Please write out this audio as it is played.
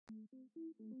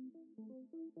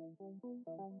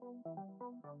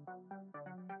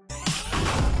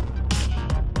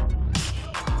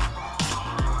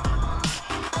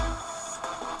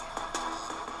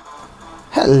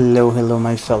Hello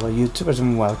my fellow YouTubers,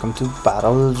 and welcome to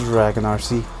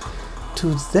BattleDragonRC.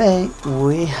 Today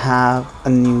we have a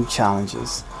new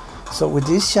challenges. So with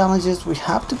these challenges we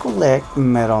have to collect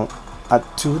metal at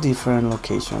two different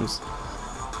locations,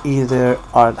 either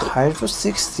at Hydro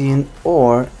 16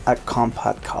 or at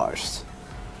Compact Cars.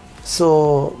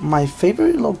 So my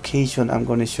favorite location I'm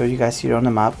going to show you guys here on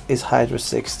the map is Hydro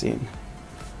 16.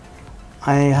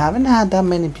 I haven't had that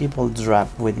many people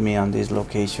drop with me on this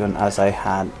location as I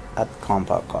had at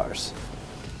Compact Cars.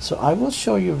 So I will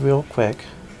show you real quick.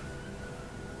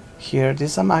 Here,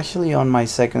 I'm actually on my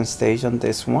second stage on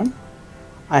this one.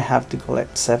 I have to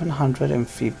collect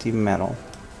 750 metal.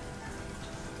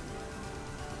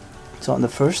 So on the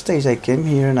first stage I came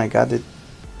here and I got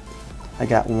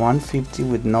 150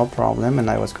 with no problem, and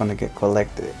I was going to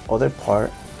collect the other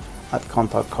part at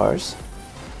Compact Cars.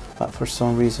 But for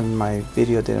some reason my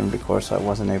video didn't record, so I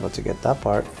wasn't able to get that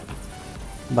part.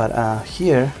 But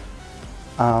here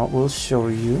we'll show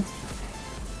you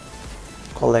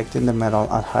collecting the metal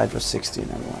at Hydro 16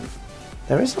 and 1.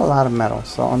 There is a lot of metal,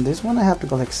 so on this one I have to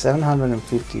collect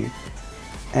 750,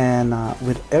 and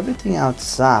with everything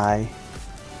outside,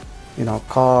 you know,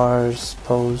 cars,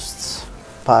 posts,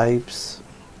 pipes,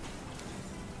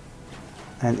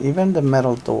 and even the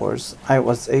metal doors, I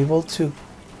was able to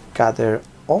gather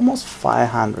almost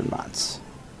 500 mats.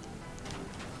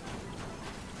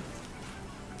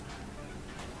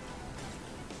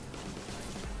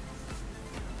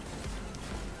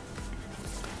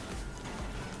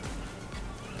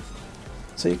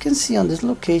 So you can see on this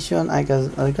location I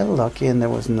got lucky and there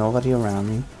was nobody around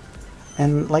me,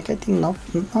 and like I think not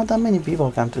that many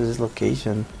people come to this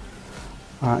location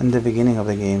in the beginning of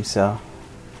the game, so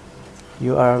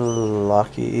you are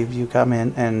lucky if you come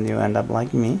in and you end up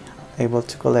like me, able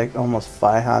to collect almost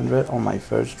 500 on my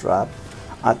first drop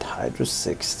at Hydro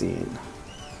 16.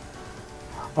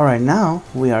 Alright, now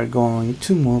we are going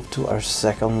to move to our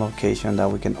second location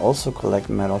that we can also collect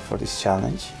metal for this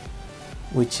challenge,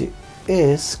 which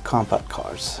is Compact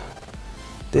Cars.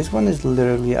 This one is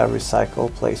literally a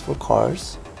recycle place for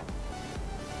cars,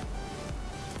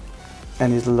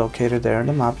 and is located there on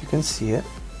the map. You can see it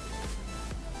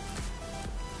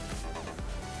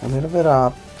a little bit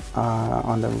up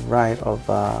on the right of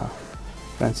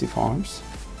Fancy Farms.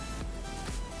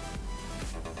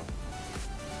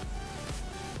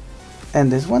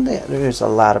 And this one, there's a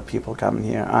lot of people coming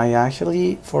here. I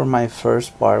actually, for my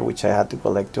first part, which I had to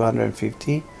collect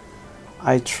 250,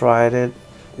 I tried it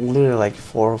literally like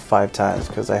 4 or 5 times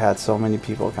because I had so many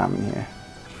people coming here.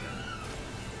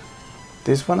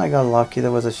 This one I got lucky,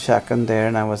 there was a shotgun there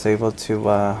and I was able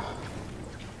to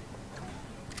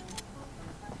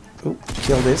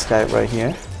kill this guy right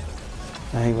here.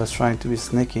 He was trying to be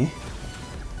sneaky.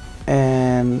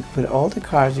 And with all the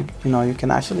cars, you know, you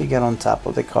can actually get on top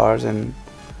of the cars and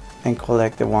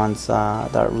collect the ones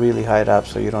that are really high up,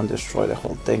 so you don't destroy the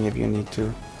whole thing if you need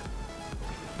to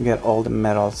get all the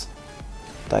metals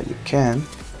that you can.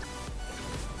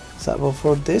 So but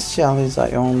for this challenge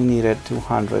I only needed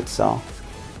 200, so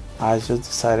I just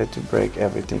decided to break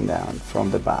everything down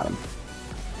from the bottom.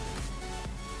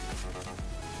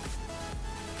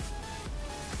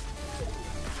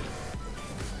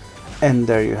 And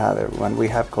there you have it, when we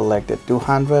have collected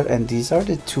 200, and these are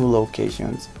the two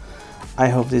locations. I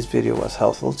hope this video was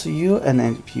helpful to you, and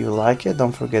if you like it,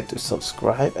 don't forget to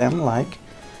subscribe and like,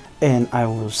 and I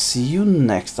will see you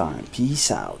next time. Peace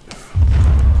out.